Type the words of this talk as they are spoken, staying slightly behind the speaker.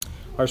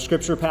Our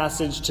scripture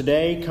passage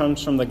today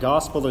comes from the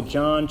Gospel of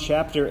John,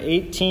 chapter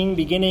 18,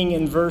 beginning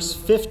in verse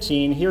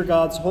 15. Hear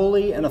God's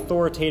holy and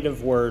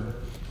authoritative word.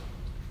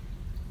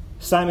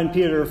 Simon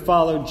Peter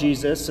followed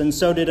Jesus, and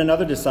so did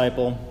another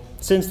disciple.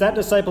 Since that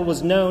disciple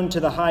was known to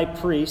the high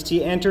priest,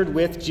 he entered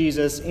with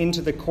Jesus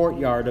into the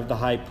courtyard of the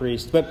high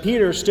priest. But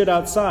Peter stood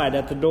outside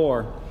at the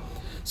door.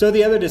 So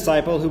the other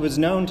disciple, who was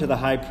known to the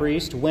high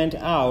priest, went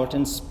out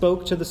and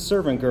spoke to the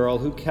servant girl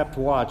who kept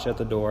watch at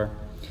the door,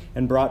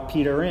 and brought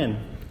Peter in.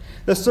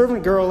 The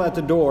servant girl at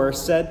the door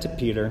said to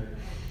Peter,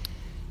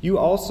 "You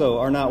also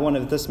are not one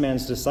of this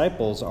man's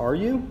disciples, are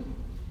you?"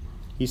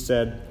 He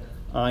said,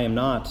 "I am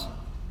not."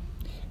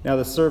 Now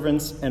the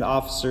servants and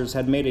officers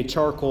had made a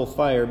charcoal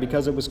fire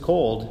because it was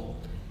cold,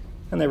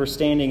 and they were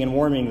standing and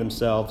warming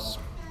themselves.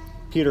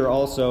 Peter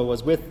also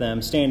was with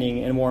them,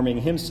 standing and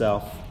warming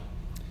himself.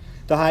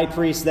 The high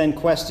priest then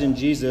questioned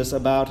Jesus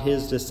about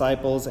his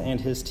disciples and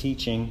his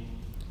teaching.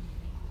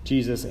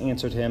 Jesus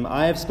answered him,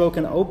 "I have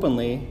spoken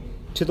openly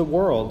to the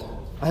world.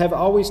 I have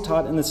always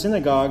taught in the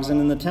synagogues and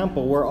in the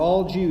temple where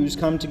all Jews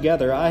come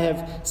together. I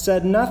have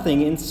said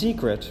nothing in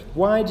secret.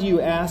 Why do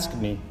you ask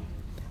me?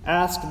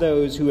 Ask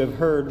those who have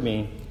heard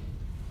me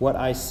what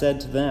I said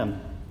to them.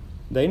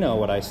 They know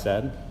what I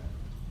said."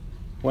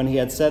 When he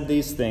had said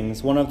these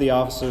things, one of the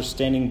officers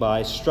standing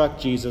by struck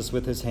Jesus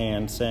with his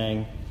hand,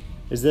 saying,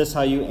 "Is this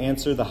how you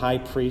answer the high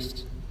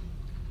priest?"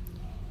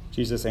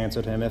 Jesus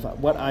answered him, "If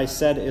what I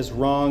said is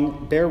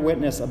wrong, bear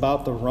witness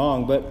about the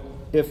wrong. But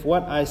if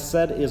what I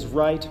said is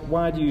right,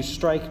 why do you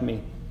strike me?"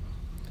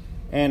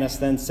 Annas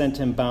then sent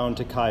him bound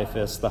to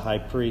Caiaphas, the high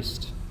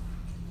priest.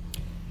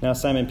 Now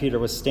Simon Peter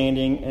was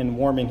standing and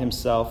warming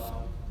himself.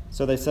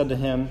 So they said to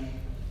him,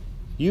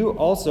 "You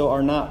also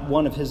are not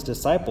one of his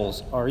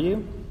disciples, are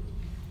you?"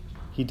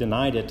 He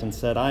denied it and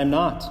said, "I am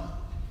not."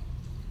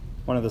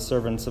 One of the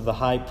servants of the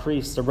high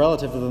priest, a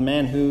relative of the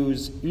man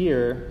whose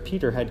ear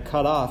Peter had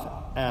cut off,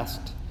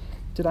 asked,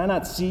 "Did I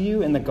not see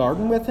you in the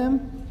garden with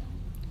him?"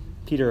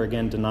 Peter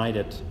again denied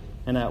it,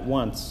 and at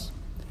once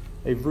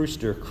a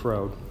rooster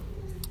crowed.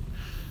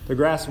 The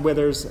grass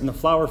withers and the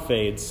flower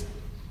fades.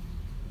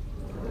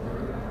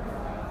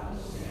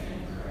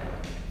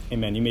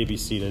 Amen. You may be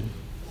seated.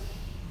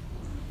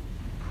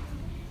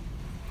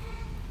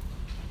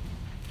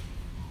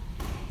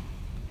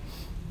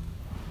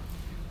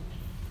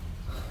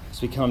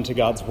 As we come to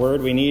God's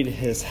word, we need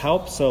his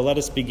help, so let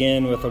us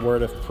begin with a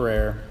word of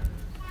prayer.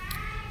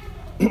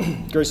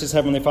 Gracious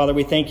Heavenly Father,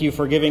 we thank you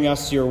for giving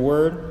us your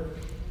word,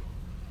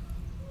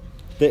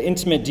 the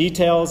intimate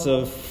details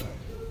of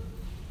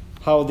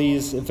how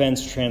these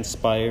events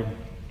transpired.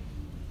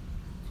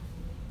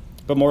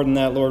 But more than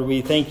that, Lord,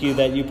 we thank you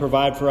that you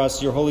provide for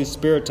us your Holy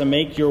Spirit to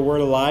make your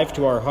word alive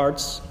to our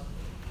hearts.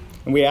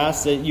 And we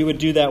ask that you would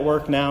do that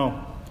work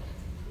now,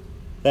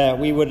 that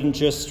we wouldn't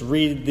just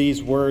read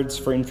these words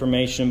for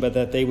information, but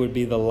that they would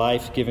be the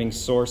life-giving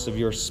source of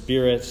your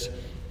Spirit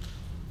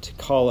to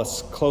call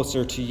us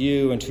closer to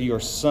you and to your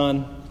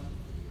Son,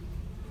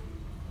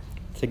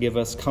 to give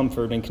us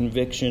comfort and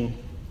conviction,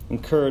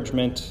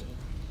 encouragement,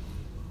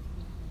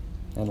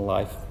 and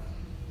life.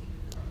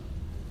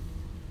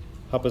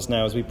 Help us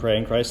now as we pray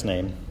in Christ's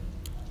name.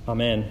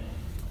 Amen.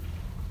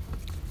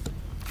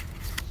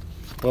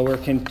 Well, we're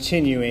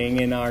continuing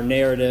in our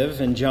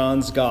narrative in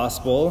John's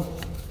Gospel.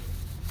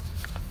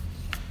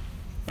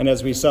 And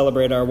as we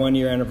celebrate our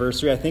 1-year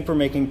anniversary, I think we're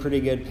making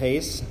pretty good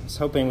pace. I was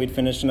hoping we'd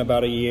finish in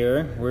about a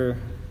year.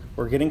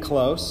 We're getting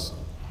close.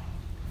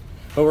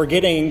 But we're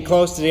getting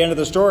close to the end of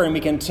the story, and we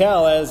can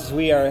tell as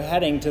we are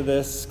heading to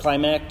this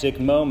climactic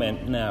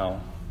moment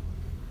now.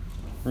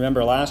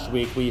 Remember, last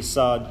week we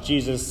saw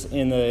Jesus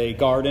in the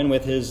garden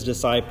with his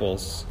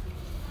disciples.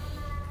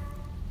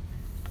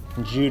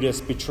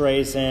 Judas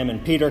betrays him,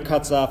 and Peter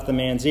cuts off the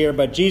man's ear.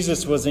 But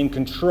Jesus was in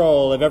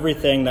control of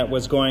everything that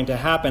was going to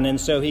happen, and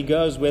so he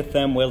goes with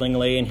them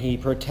willingly, and he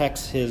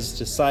protects his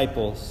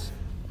disciples.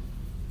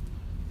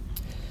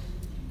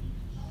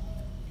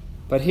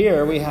 But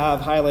here we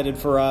have highlighted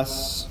for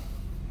us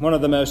one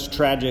of the most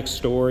tragic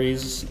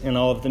stories in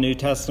all of the New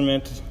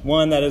Testament,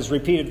 one that is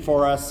repeated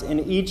for us in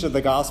each of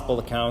the gospel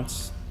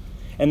accounts,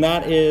 and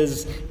that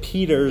is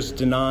Peter's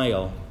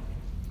denial.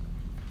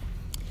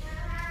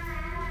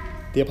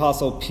 The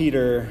Apostle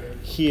Peter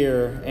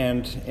here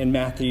and in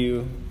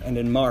Matthew and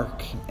in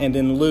Mark and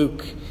in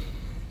Luke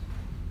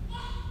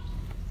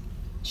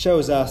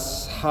shows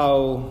us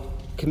how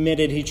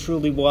committed he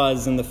truly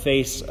was in the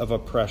face of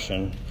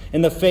oppression,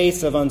 in the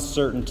face of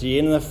uncertainty,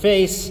 in the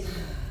face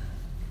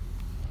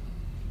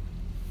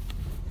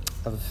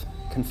of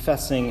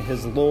confessing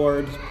his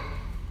Lord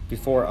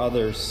before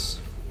others.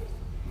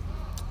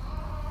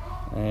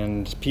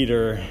 And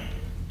Peter,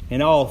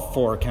 in all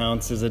 4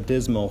 accounts, is a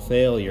dismal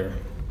failure.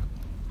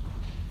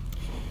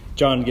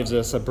 John gives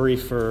us a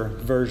briefer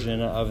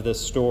version of this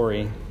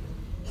story.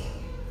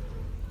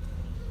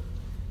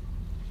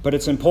 But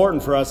it's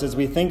important for us as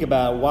we think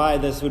about why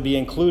this would be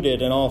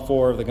included in all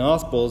 4 of the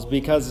Gospels,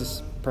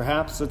 because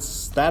perhaps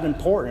it's that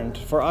important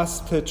for us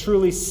to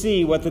truly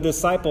see what the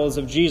disciples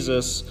of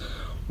Jesus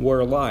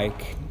were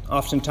like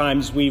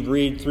Oftentimes we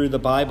read through the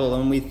Bible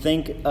and we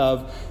think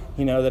of,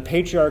 the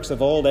patriarchs of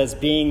old as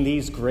being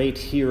these great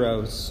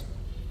heroes.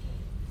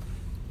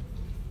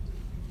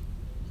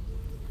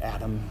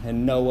 Adam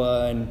and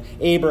Noah and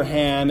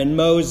Abraham and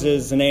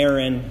Moses and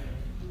Aaron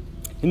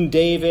and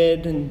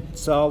David and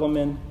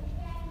Solomon.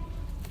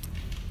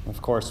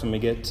 Of course, when we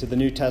get to the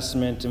New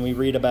Testament and we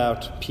read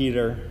about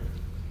Peter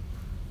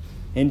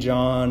and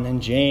John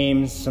and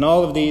James and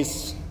all of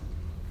these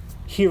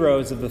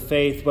heroes of the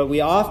faith, what we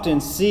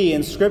often see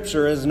in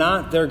Scripture is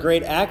not their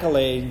great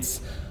accolades,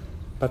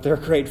 but their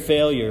great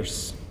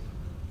failures.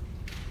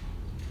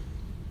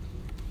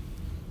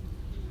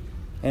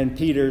 And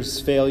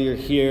Peter's failure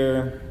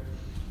here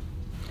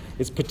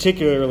is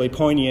particularly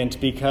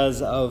poignant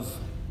because of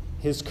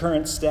his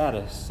current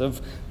status,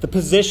 of the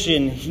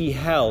position he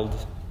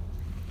held.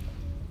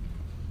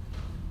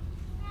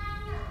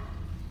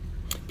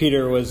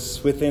 Peter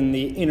was within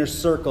the inner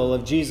circle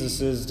of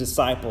Jesus'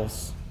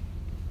 disciples.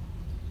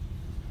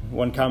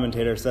 One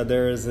commentator said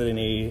there is an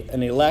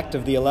elect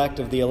of the elect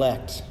of the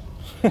elect,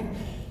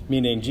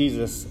 meaning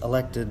Jesus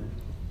elected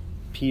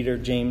Peter,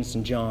 James,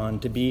 and John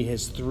to be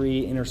his 3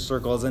 inner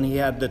circles. And he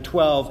had the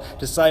 12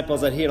 disciples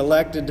that he had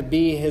elected to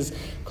be his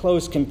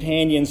close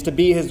companions, to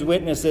be his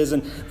witnesses.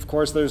 And of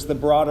course, there's the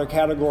broader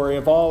category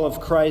of all of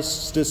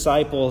Christ's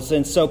disciples.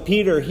 And so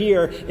Peter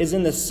here is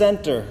in the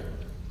center.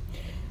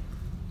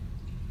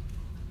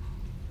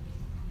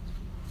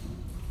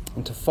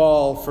 And to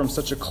fall from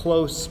such a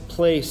close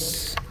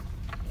place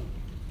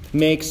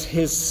makes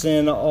his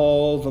sin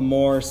all the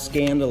more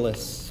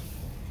scandalous.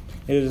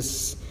 It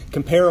is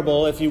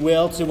comparable, if you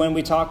will, to when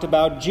we talked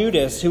about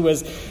Judas, who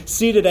was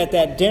seated at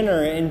that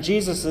dinner in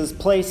Jesus'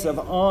 place of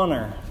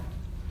honor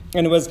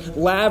and was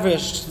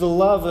lavished the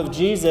love of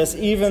Jesus,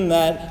 even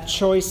that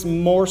choice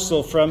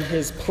morsel from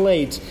his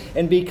plate.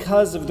 And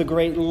because of the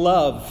great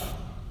love,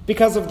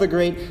 because of the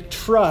great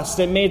trust,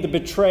 it made the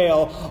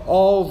betrayal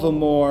all the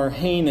more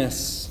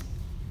heinous.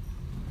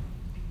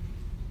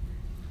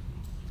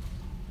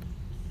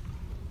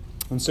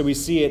 And so we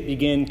see it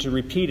begin to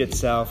repeat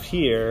itself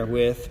here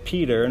with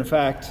Peter. In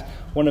fact,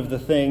 one of the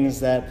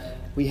things that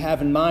we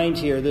have in mind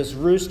here, this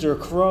rooster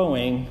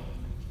crowing,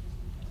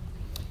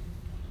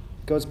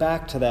 goes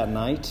back to that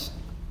night,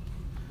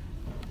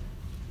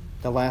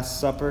 the Last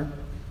Supper,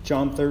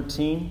 John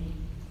 13.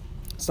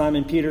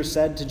 Simon Peter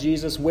said to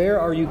Jesus, "Where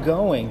are you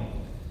going?"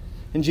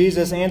 And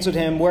Jesus answered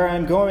him, "Where I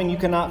am going you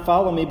cannot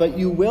follow me, but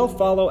you will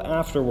follow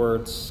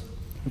afterwards."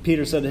 And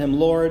Peter said to him,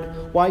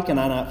 "Lord, why can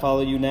I not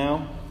follow you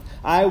now?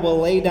 I will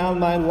lay down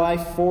my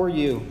life for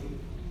you."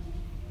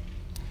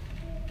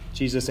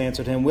 Jesus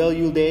answered him, "Will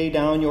you lay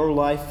down your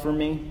life for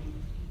me?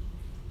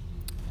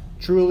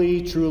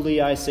 Truly,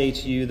 truly, I say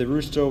to you, the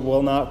rooster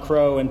will not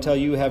crow until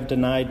you have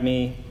denied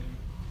me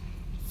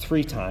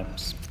 3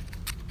 times.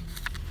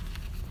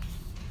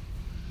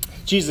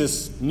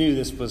 Jesus knew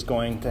this was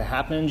going to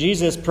happen.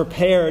 Jesus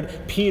prepared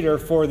Peter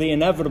for the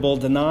inevitable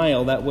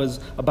denial that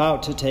was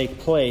about to take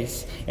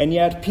place. And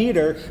yet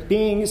Peter,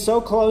 being so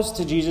close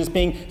to Jesus,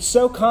 being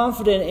so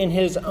confident in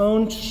his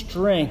own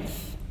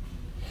strength,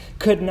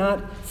 could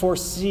not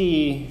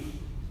foresee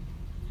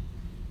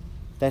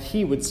that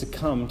he would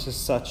succumb to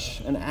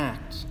such an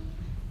act.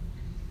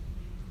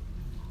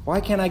 "Why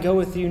can't I go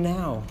with you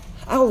now?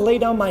 I'll lay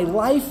down my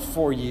life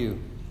for you."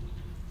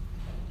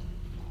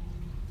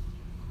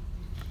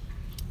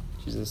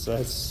 Jesus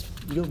says,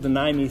 "You'll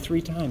deny me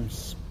 3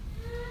 times.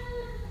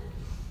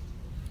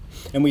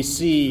 And we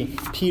see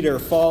Peter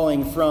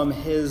falling from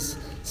his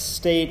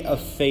state of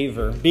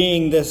favor,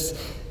 being this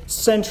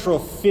central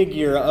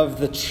figure of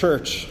the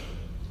church.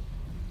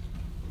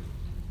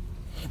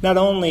 Not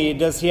only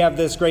does he have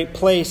this great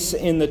place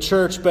in the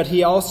church, but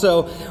he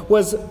also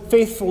was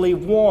faithfully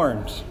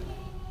warned.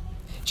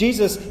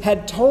 Jesus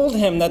had told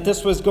him that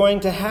this was going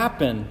to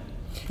happen.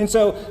 And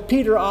so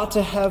Peter ought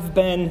to have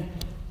been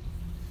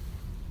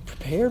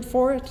prepared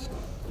for it.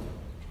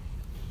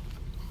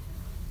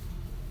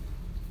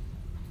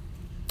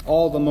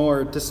 All the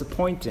more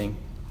disappointing.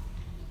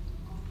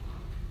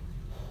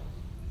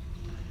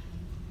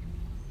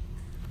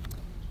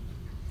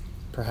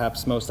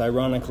 Perhaps most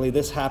ironically,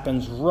 this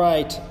happens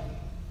right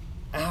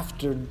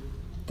after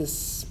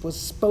this was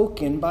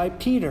spoken by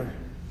Peter.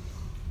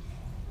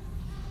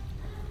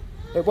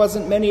 It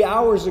wasn't many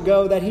hours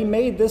ago that he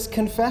made this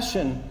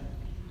confession.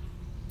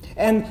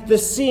 And the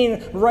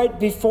scene right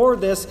before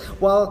this,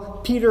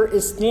 while Peter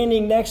is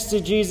standing next to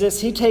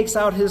Jesus, he takes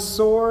out his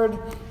sword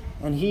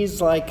and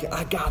he's like,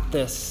 "I got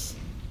this."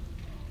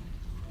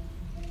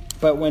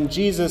 But when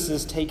Jesus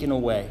is taken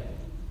away,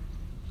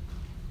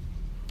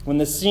 when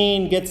the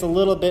scene gets a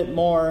little bit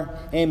more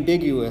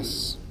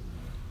ambiguous,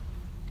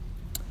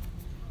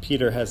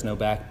 Peter has no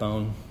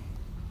backbone.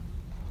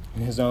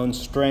 In his own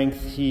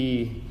strength,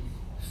 he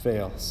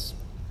fails.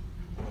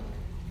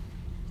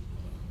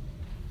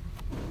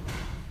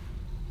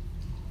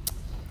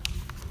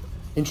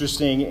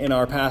 Interesting in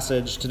our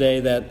passage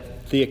today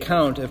that the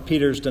account of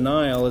Peter's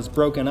denial is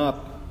broken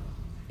up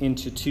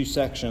into 2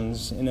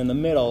 sections, and in the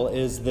middle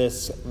is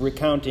this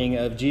recounting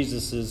of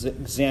Jesus'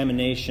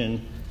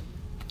 examination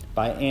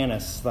by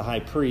Annas, the high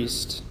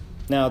priest.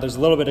 Now, there's a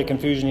little bit of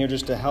confusion here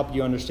just to help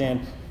you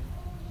understand.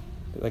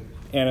 Like,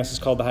 Annas is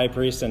called the high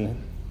priest,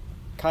 and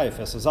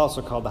Caiaphas is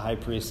also called the high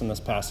priest in this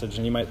passage.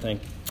 And you might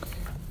think,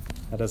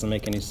 that doesn't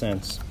make any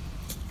sense.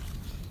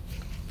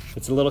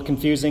 It's a little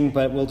confusing,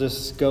 but we'll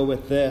just go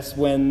with this.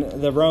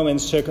 When the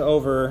Romans took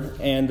over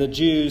and the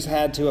Jews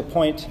had to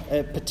appoint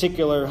a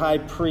particular high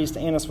priest,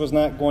 Annas was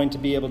not going to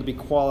be able to be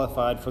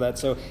qualified for that.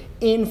 So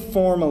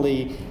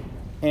informally,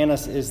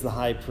 Annas is the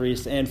high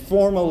priest, and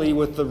formally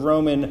with the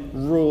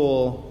Roman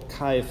rule,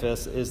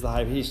 Caiaphas is the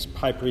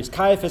high priest.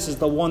 Caiaphas is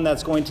the one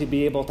that's going to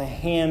be able to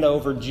hand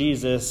over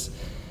Jesus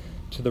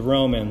to the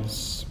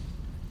Romans.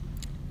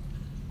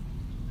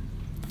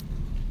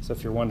 So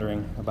if you're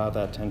wondering about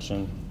that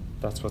tension,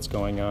 that's what's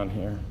going on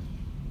here.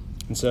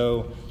 And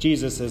so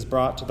Jesus is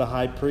brought to the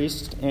high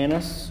priest,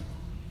 Annas,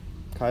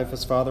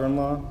 Caiaphas'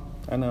 father-in-law.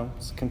 I know,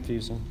 it's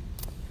confusing.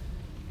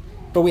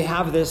 But we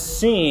have this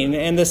scene,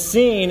 and the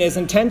scene is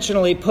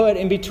intentionally put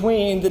in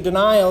between the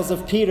denials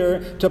of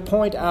Peter to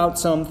point out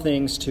some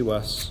things to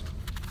us.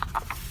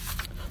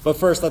 But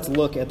first, let's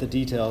look at the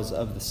details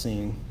of the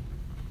scene.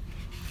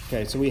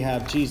 Okay, so we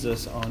have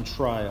Jesus on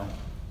trial.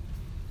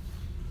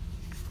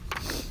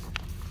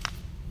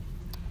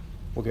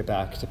 We'll get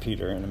back to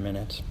Peter in a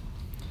minute.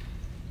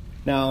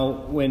 Now,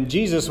 when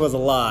Jesus was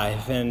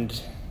alive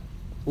and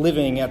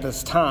living at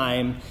this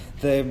time,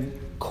 the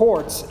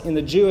courts in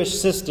the Jewish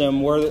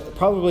system were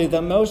probably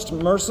the most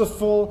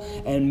merciful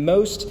and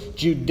most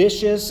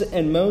judicious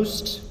and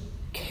most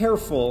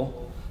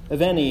careful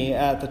of any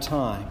at the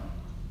time.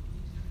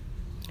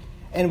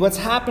 And what's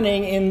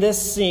happening in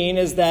this scene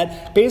is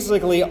that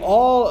basically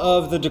all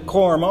of the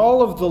decorum,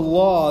 all of the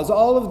laws,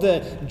 all of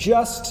the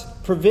just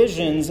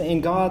provisions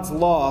in God's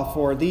law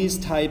for these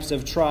types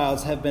of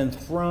trials have been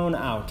thrown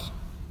out.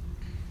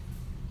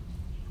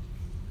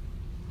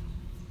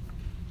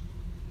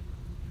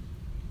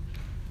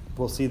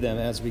 We'll see them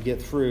as we get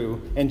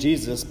through, and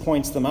Jesus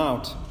points them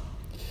out.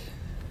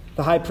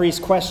 The high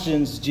priest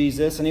questions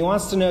Jesus, and he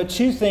wants to know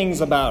two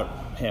things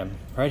about him.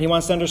 Right? He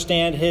wants to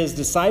understand his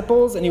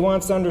disciples, and he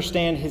wants to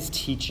understand his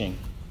teaching.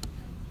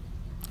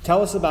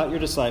 Tell us about your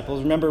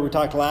disciples. Remember, we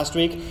talked last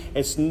week.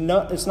 It's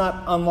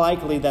not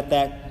unlikely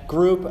that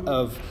group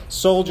of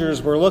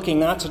soldiers were looking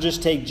not to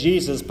just take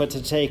Jesus, but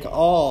to take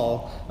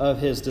all of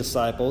his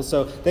disciples.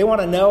 So they want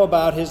to know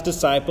about his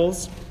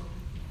disciples.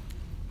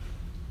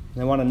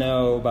 They want to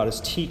know about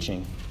his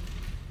teaching.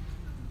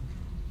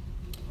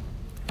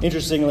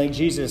 Interestingly,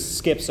 Jesus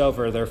skips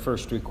over their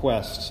first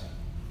request.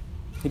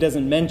 He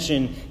doesn't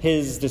mention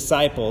his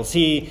disciples.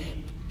 He,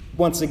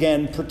 once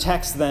again,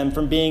 protects them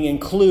from being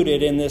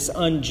included in this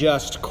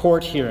unjust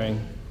court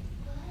hearing.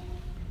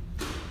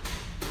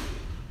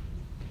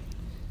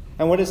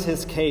 And what is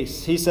his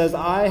case? He says,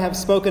 I have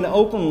spoken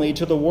openly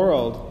to the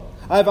world.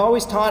 I have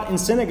always taught in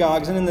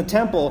synagogues and in the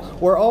temple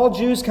where all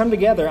Jews come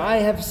together. I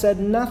have said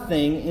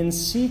nothing in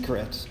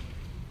secret.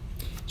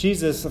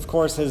 Jesus, of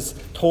course,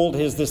 has told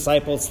his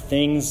disciples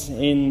things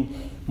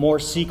in more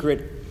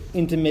secret,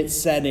 intimate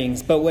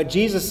settings. But what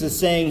Jesus is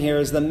saying here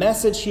is the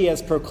message he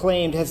has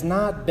proclaimed has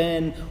not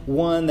been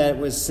one that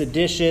was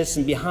seditious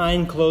and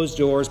behind closed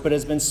doors, but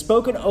has been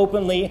spoken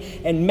openly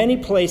in many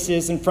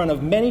places in front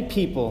of many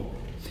people.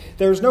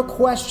 There is no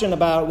question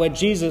about what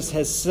Jesus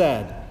has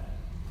said.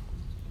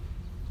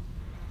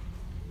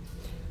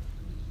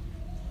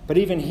 But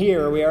even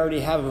here, we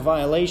already have a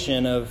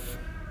violation of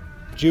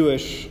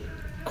Jewish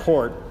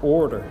court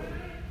order.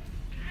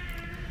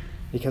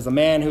 Because a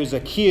man who's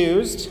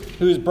accused,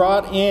 who's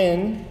brought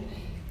in,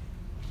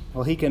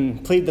 well, he can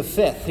plead the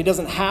fifth. He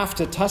doesn't have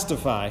to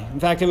testify. In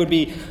fact, it would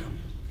be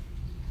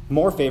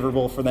more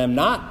favorable for them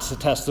not to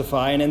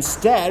testify. And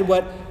instead,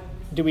 what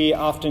do we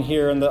often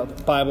hear in the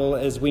Bible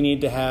is we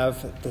need to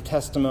have the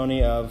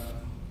testimony of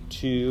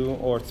 2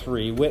 or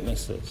 3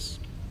 witnesses.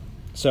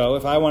 So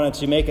if I wanted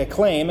to make a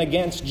claim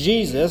against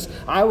Jesus,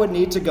 I would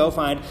need to go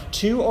find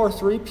 2 or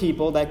 3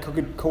 people that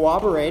could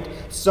corroborate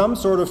some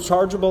sort of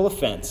chargeable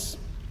offense.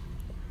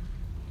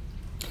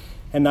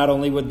 And not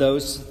only would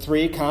those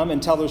 3 come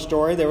and tell their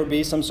story, there would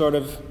be some sort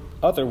of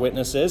other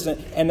witnesses.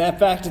 And in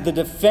fact, the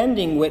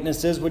defending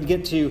witnesses would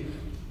get to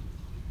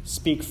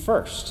speak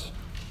first.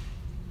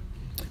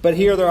 But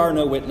here there are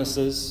no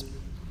witnesses.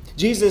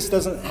 Jesus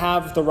doesn't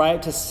have the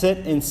right to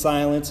sit in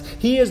silence.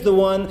 He is the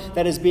one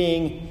that is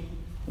being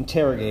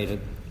interrogated.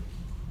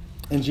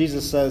 And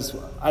Jesus says,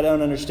 I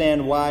don't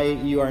understand why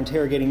you are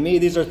interrogating me.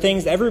 These are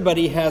things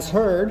everybody has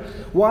heard.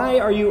 Why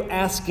are you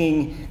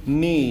asking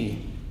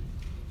me?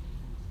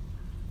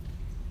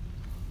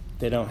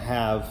 They don't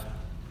have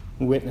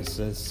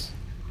witnesses.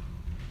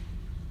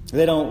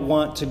 They don't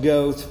want to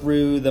go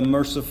through the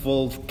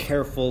merciful,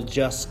 careful,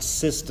 just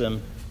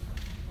system.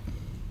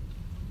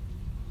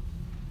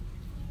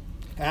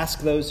 Ask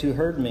those who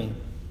heard me.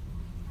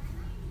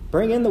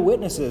 Bring in the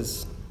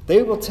witnesses.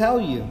 They will tell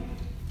you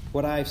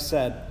what I've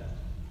said.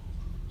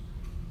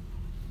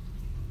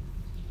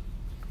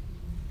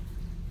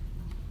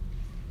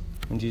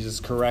 And Jesus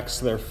corrects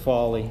their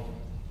folly.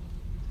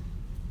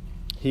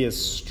 He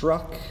is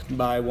struck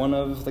by one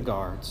of the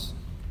guards.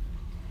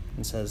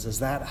 and says, "Is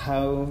that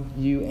how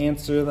you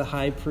answer the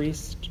high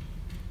priest?"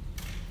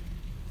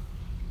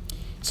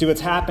 See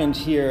what's happened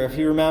here, if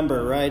you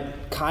remember, right?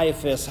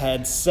 Caiaphas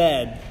had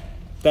said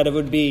that it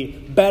would be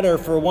better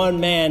for one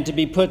man to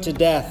be put to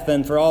death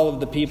than for all of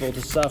the people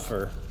to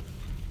suffer.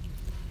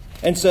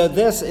 And so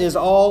this is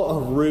all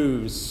a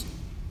ruse.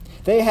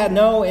 They had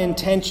no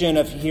intention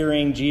of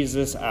hearing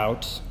Jesus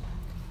out.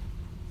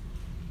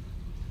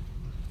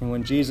 And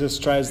when Jesus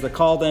tries to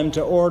call them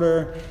to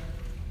order,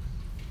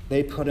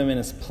 they put him in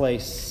his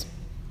place.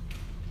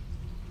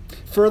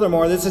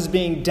 Furthermore, this is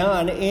being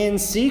done in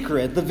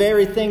secret, the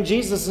very thing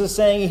Jesus is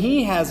saying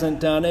he hasn't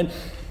done. And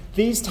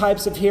these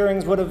types of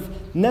hearings would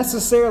have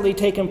necessarily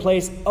taken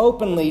place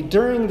openly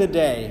during the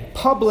day,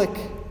 public,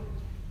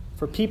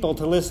 for people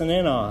to listen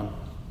in on.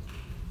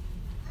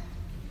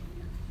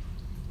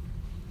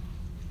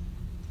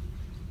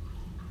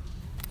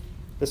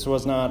 This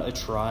was not a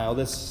trial.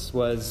 This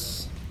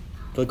was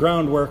the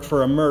groundwork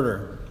for a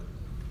murder.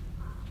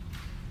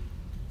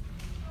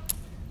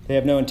 They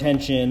have no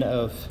intention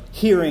of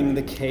hearing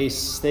the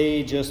case.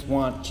 They just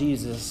want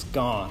Jesus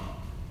gone.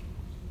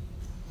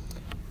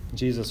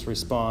 Jesus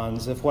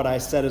responds, "If what I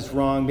said is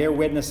wrong, bear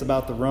witness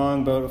about the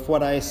wrong, but if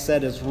what I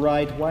said is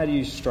right, why do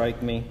you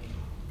strike me?"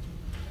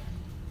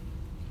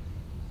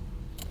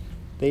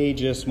 They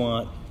just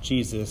want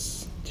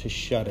Jesus to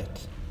shut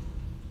it,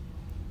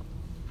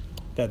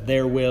 that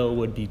their will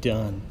would be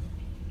done.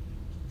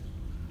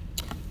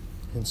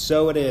 And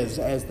so it is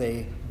as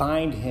they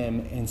bind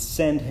him and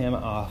send him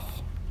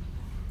off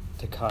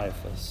to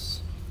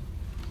Caiaphas.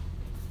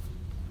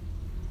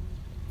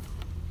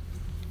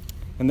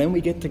 And then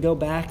we get to go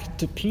back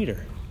to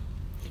Peter.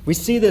 We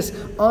see this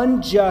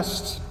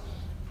unjust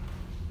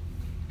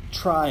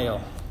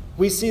trial.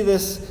 We see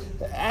this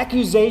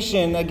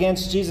accusation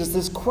against Jesus,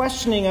 this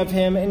questioning of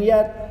him, and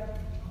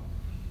yet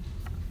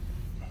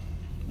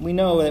we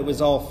know it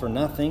was all for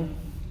nothing.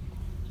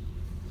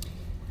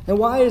 And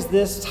why is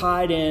this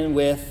tied in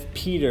with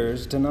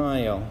Peter's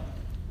denial?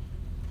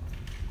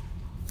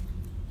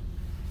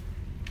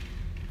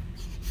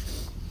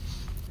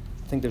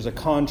 I think there's a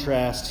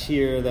contrast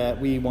here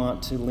that we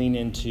want to lean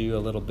into a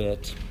little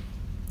bit.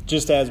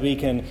 Just as we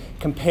can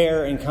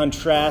compare and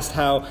contrast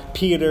how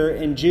Peter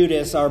and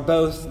Judas are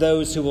both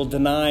those who will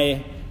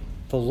deny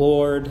the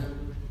Lord.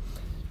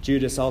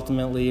 Judas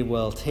ultimately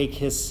will take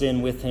his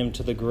sin with him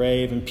to the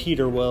grave, and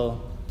Peter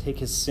will take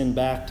his sin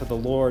back to the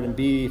Lord and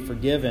be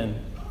forgiven.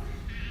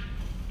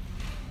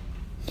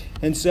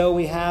 And so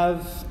we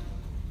have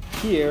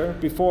here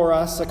before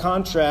us a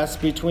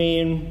contrast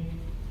between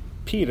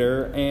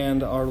Peter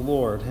and our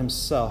Lord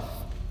himself.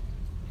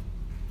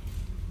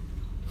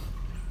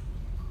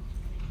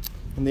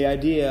 And the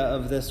idea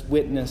of this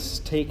witness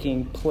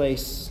taking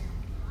place.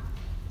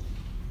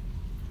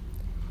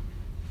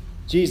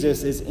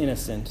 Jesus is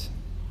innocent.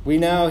 We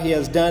know he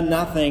has done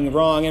nothing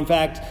wrong. In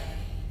fact,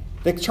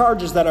 the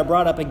charges that are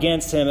brought up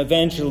against him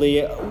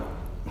eventually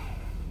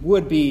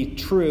would be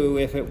true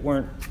if it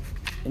weren't,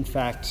 in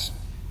fact,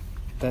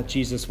 that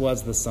Jesus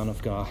was the Son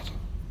of God.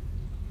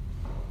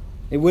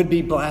 It would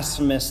be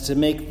blasphemous to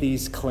make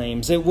these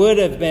claims. It would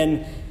have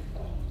been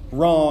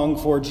wrong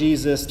for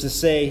Jesus to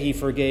say he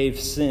forgave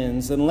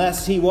sins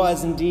unless he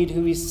was indeed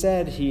who he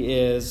said he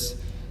is.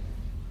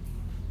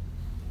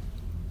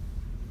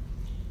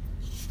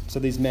 So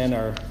these men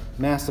are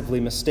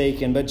massively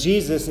mistaken. But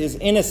Jesus is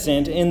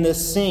innocent in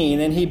this scene,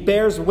 and he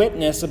bears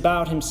witness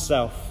about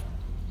himself.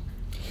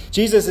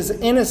 Jesus is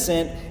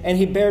innocent, and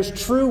he bears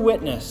true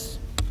witness.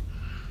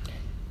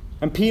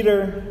 And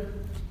Peter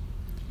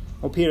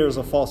is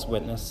a false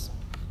witness.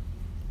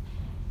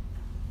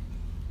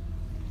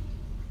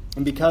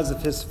 And because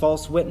of his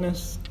false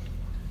witness,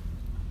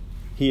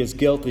 he is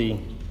guilty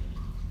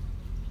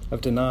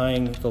of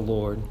denying the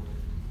Lord.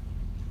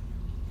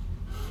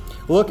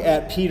 Look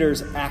at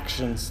Peter's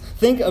actions.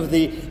 Think of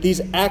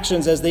these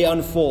actions as they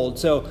unfold.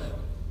 So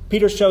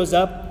Peter shows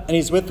up and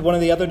he's with one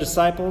of the other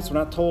disciples. We're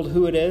not told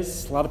who it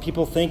is. A lot of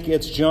people think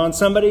it's John,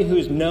 somebody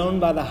who's known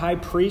by the high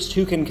priest,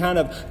 who can kind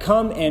of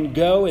come and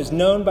go, is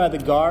known by the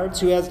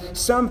guards, who has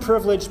some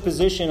privileged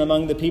position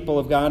among the people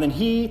of God. And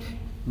he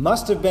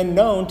must have been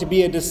known to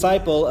be a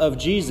disciple of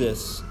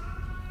Jesus.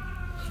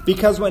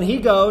 Because when he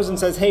goes and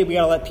says, "Hey, we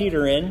got to let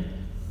Peter in,"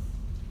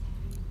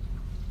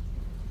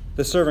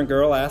 the servant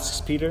girl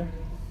asks Peter,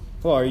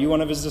 "Well, are you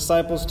one of his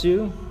disciples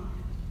too?"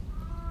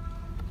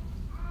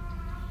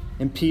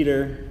 And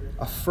Peter,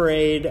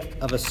 afraid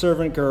of a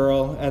servant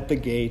girl at the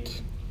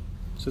gate,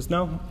 says,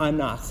 "No, I'm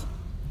not."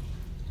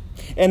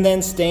 And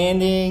then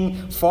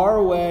standing far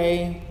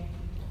away,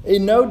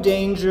 in no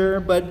danger,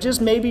 but just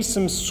maybe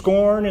some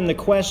scorn in the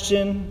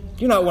question,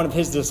 "You're not one of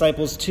his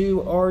disciples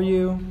too, are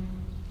you?"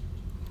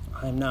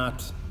 "I'm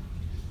not."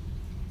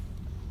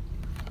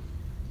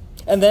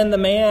 And then the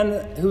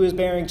man who is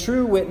bearing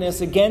true witness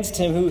against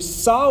him, who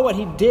saw what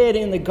he did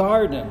in the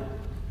garden,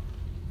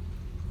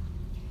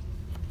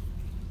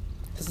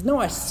 says, "No,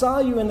 I saw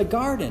you in the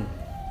garden."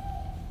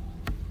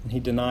 And he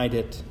denied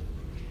it.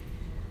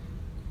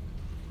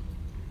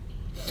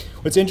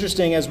 What's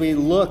interesting as we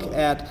look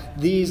at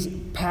these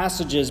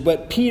passages,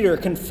 what Peter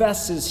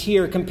confesses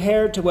here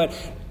compared to what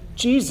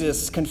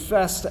Jesus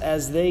confessed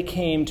as they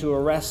came to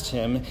arrest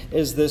him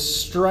is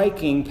this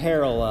striking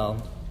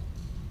parallel.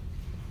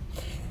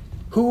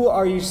 "Who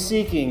are you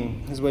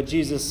seeking?" is what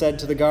Jesus said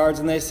to the guards.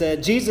 And they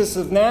said, "Jesus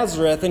of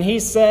Nazareth." And he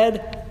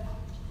said,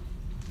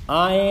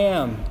 "I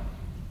am."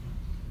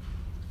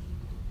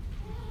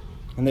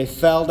 And they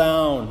fell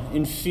down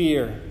in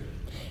fear.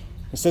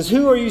 It says,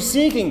 "Who are you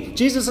seeking?"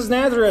 "Jesus of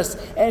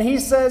Nazareth." And he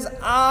says,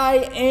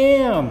 "I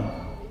am."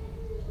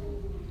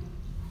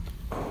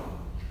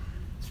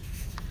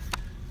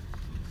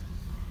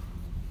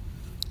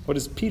 What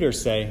does Peter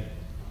say?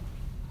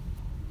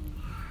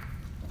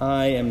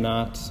 "I am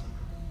not.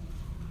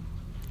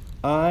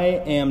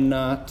 I am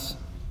not."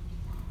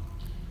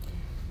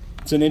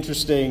 It's an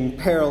interesting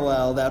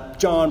parallel that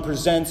John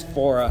presents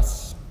for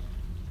us.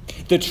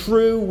 The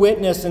true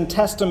witness and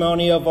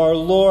testimony of our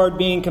Lord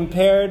being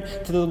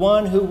compared to the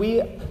one who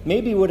we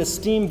maybe would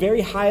esteem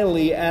very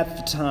highly at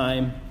the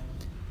time,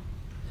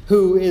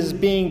 who is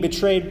being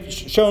betrayed,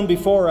 shown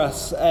before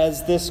us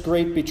as this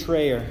great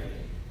betrayer.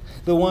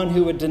 The one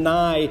who would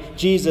deny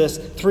Jesus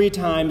 3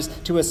 times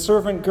to a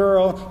servant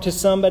girl, to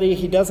somebody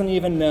he doesn't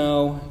even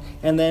know,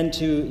 and then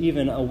to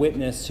even a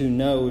witness who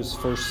knows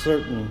for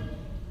certain.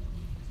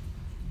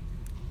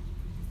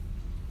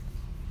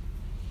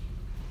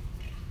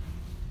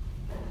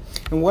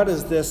 And what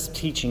is this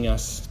teaching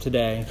us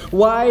today?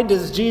 Why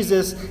does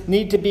Jesus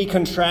need to be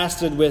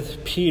contrasted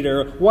with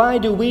Peter? Why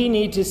do we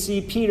need to see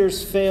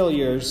Peter's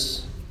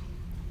failures?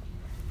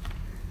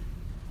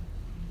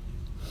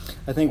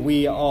 I think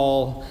we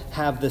all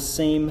have the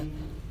same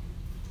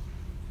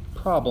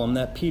problem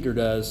that Peter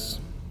does.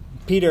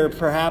 Peter,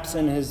 perhaps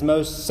in his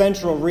most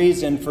central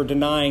reason for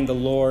denying the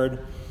Lord,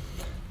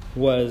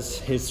 was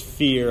his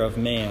fear of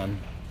man.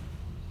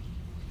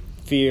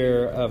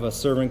 Fear of a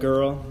servant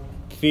girl,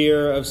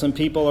 fear of some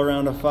people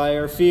around a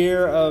fire,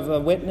 fear of a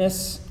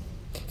witness,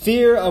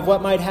 fear of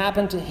what might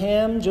happen to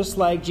him, just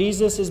like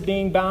Jesus is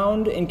being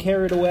bound and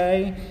carried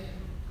away.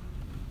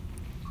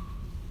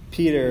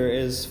 Peter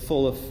is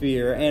full of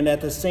fear, and at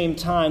the same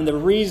time, the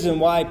reason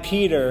why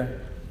Peter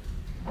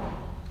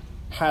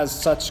has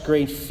such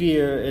great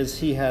fear is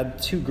he had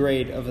too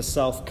great of a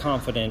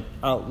self-confident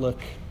outlook.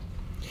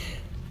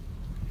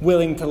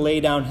 Willing to lay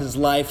down his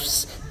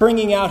life,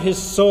 bringing out his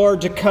sword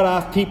to cut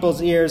off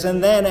people's ears,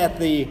 and then at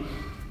the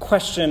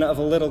question of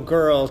a little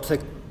girl to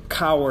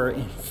cower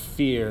in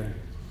fear,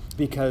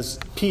 because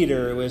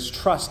Peter was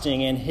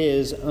trusting in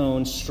his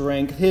own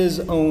strength, his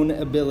own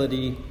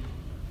ability.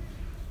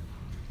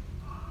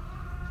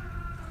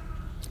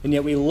 And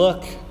yet we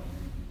look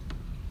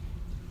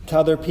to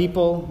other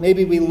people,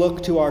 maybe we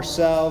look to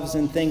ourselves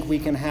and think we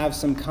can have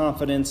some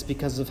confidence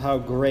because of how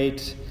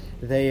great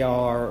they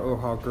are or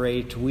how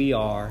great we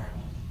are.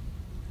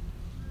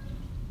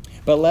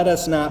 But let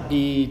us not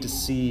be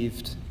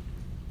deceived.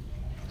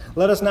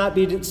 Let us not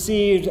be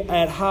deceived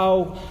at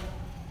how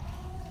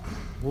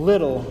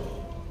little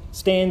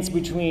stands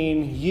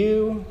between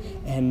you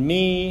and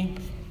me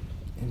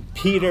and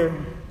Peter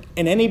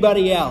and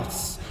anybody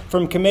else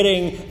from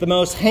committing the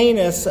most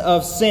heinous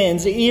of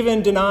sins,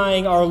 even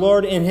denying our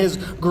Lord in his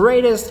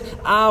greatest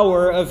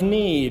hour of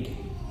need.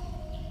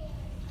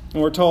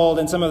 And we're told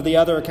in some of the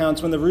other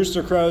accounts, when the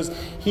rooster crows,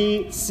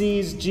 he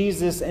sees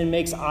Jesus and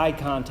makes eye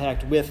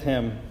contact with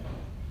him.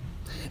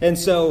 And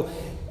so,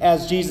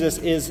 as Jesus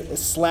is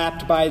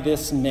slapped by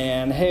this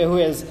man who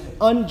is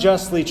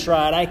unjustly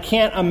tried, I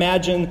can't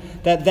imagine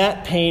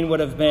that pain would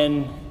have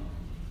been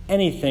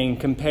anything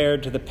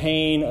compared to the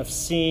pain of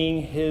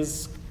seeing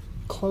his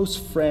close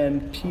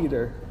friend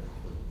Peter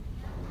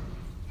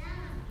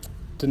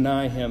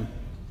deny him.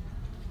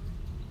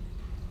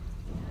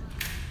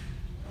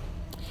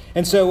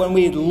 And so when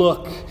we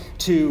look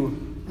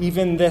to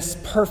even this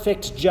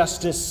perfect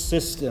justice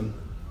system,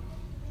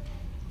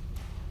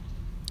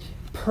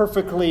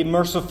 perfectly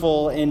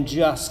merciful and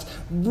just,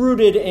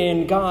 rooted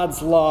in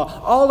God's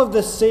law, all of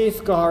the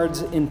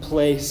safeguards in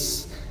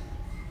place,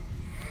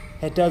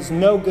 it does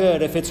no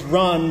good if it's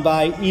run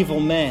by evil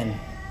men.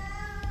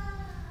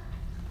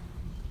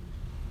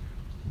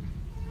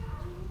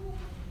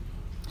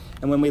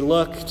 And when we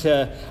look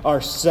to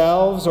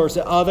ourselves or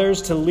to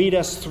others to lead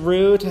us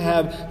through, to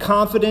have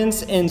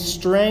confidence and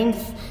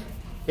strength,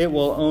 it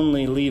will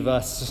only leave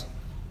us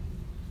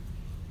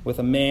with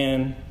a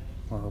man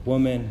or a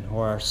woman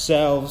or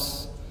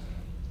ourselves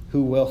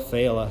who will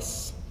fail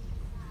us.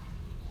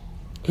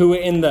 Who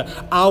in the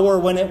hour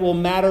when it will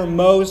matter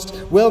most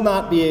will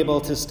not be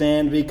able to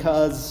stand,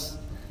 because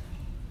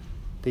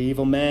the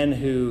evil men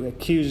who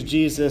accuse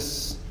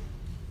Jesus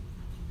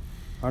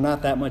are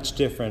not that much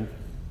different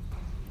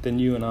than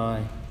you and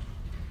I.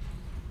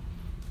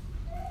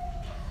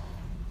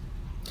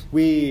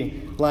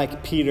 We,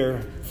 like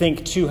Peter,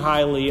 think too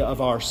highly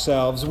of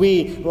ourselves.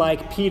 We,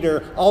 like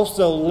Peter,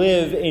 also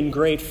live in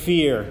great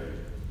fear,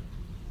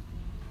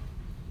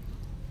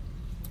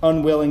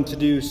 unwilling to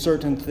do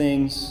certain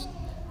things,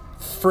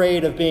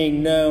 afraid of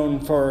being known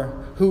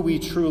for who we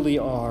truly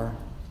are.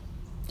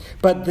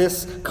 But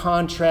this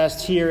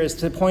contrast here is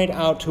to point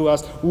out to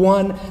us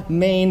one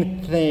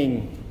main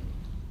thing.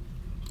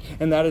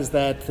 And that is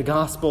that the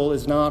gospel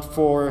is not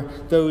for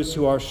those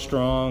who are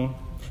strong,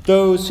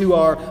 those who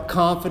are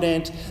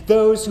confident,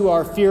 those who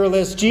are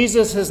fearless.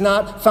 Jesus has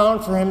not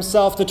found for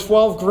himself the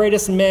 12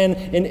 greatest men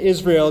in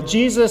Israel.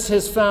 Jesus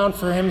has found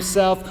for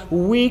himself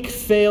weak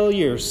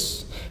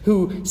failures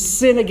who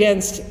sin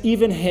against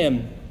even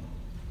him.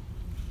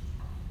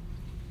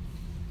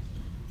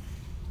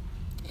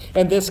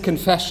 And this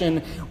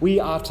confession we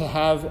ought to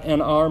have in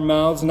our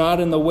mouths, not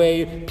in the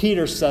way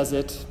Peter says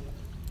it,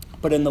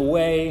 but in the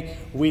way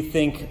we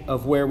think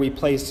of where we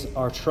place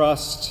our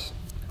trust.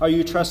 Are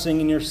you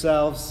trusting in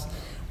yourselves?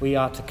 We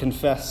ought to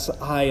confess,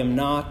 I am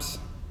not.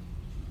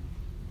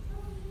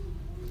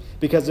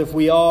 Because if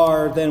we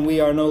are, then we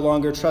are no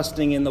longer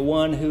trusting in the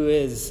one who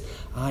is,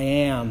 I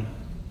am.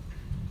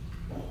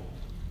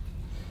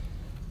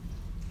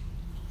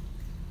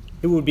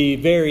 It would be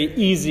very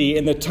easy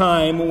in the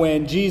time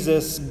when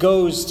Jesus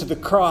goes to the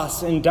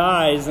cross and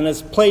dies and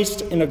is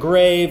placed in a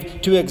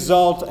grave to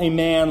exalt a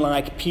man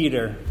like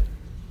Peter,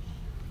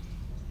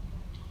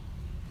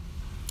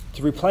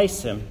 to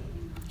replace him.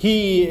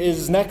 He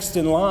is next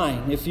in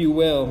line, if you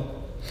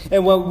will.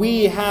 And what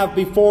we have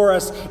before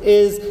us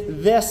is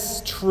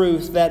this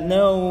truth that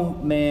no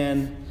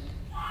man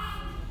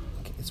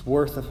is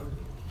worth of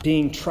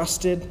being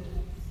trusted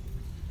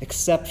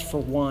except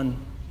for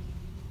one.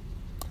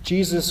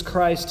 Jesus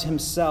Christ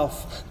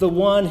himself, the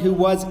one who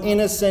was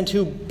innocent,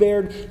 who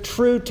bared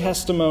true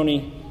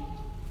testimony,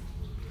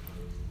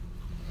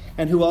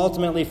 and who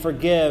ultimately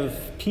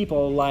forgave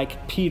people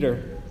like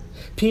Peter,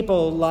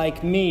 people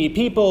like me,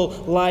 people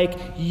like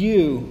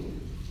you.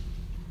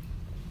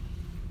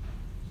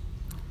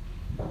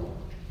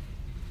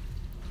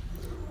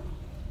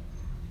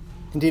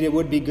 Indeed, it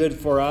would be good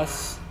for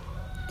us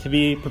to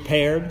be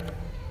prepared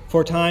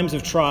for times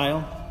of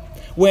trial,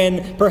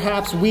 when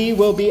perhaps we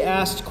will be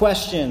asked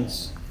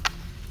questions.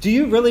 Do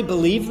you really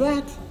believe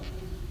that?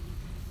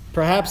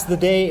 Perhaps the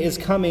day is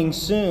coming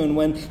soon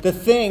when the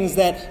things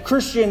that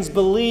Christians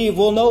believe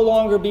will no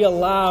longer be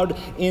allowed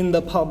in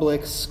the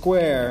public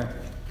square.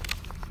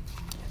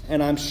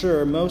 And I'm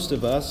sure most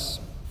of us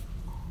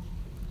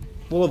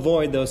will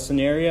avoid those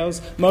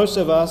scenarios. Most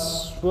of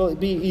us will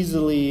be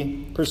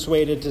easily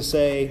persuaded to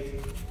say,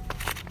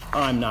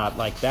 I'm not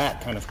like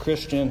that kind of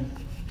Christian.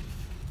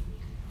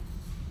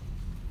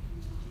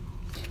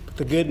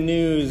 The good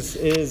news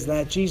is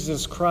that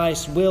Jesus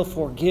Christ will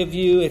forgive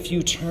you if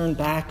you turn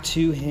back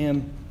to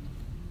him.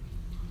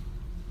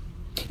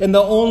 And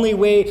the only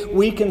way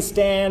we can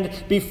stand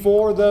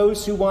before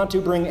those who want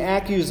to bring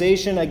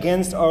accusation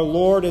against our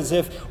Lord is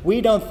if we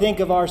don't think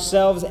of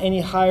ourselves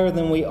any higher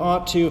than we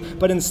ought to,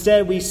 but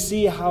instead we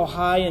see how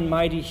high and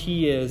mighty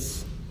he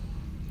is,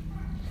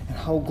 and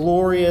how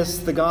glorious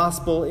the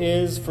gospel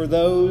is for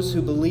those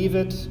who believe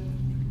it.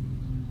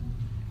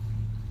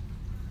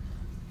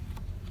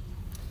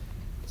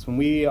 When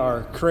we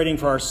are creating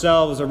for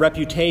ourselves a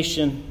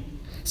reputation,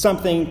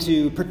 something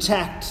to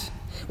protect,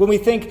 when we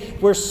think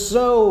we're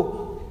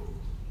so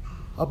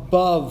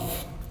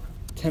above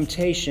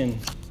temptation,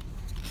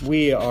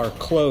 we are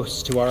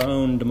close to our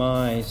own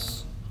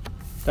demise.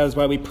 That is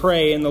why we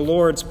pray in the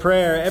Lord's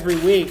Prayer every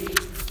week,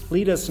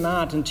 lead us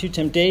not into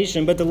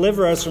temptation, but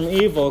deliver us from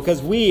evil,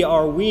 because we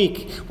are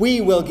weak. We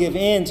will give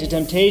in to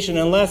temptation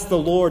unless the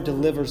Lord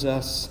delivers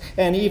us.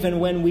 And even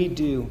when we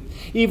do,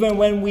 even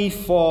when we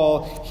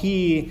fall,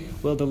 he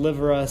will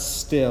deliver us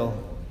still.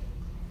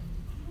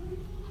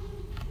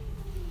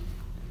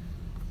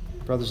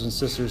 Brothers and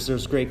sisters,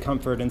 there's great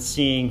comfort in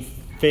seeing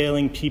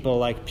failing people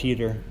like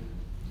Peter,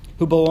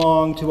 who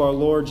belong to our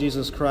Lord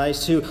Jesus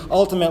Christ, who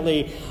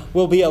ultimately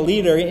will be a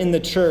leader in the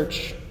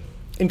church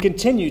and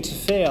continue to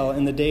fail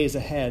in the days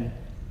ahead,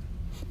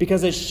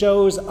 because it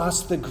shows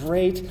us the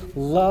great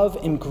love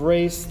and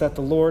grace that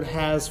the Lord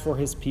has for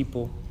his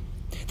people.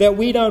 That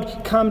we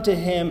don't come to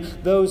him,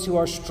 those who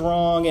are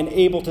strong and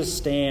able to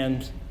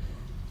stand.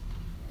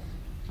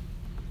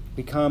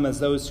 We come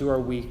as those who are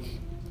weak,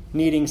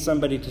 needing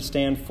somebody to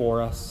stand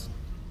for us.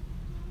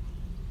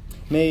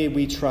 May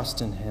we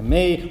trust in him.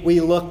 May we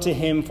look to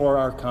him for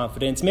our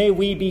confidence. May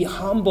we be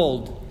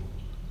humbled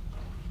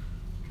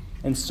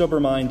and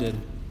sober-minded,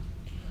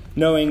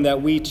 knowing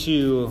that we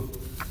too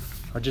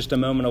are just a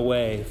moment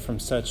away from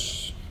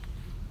such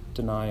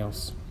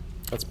denials.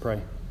 Let's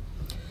pray.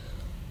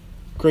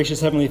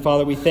 Gracious Heavenly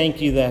Father, we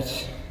thank you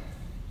that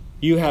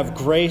you have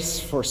grace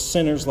for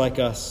sinners like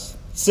us,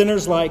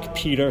 sinners like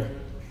Peter,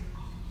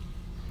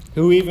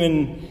 who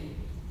even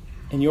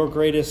in your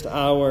greatest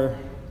hour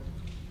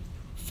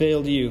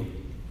failed you.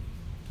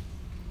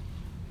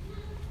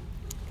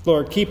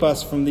 Lord, keep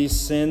us from these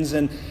sins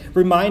and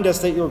remind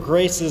us that your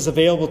grace is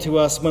available to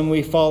us when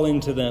we fall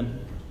into them.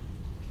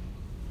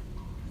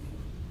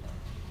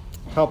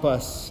 Help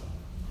us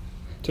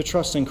to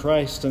trust in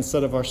Christ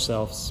instead of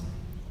ourselves.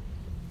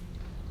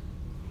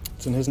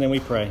 It's in his name we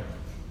pray.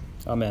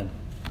 Amen.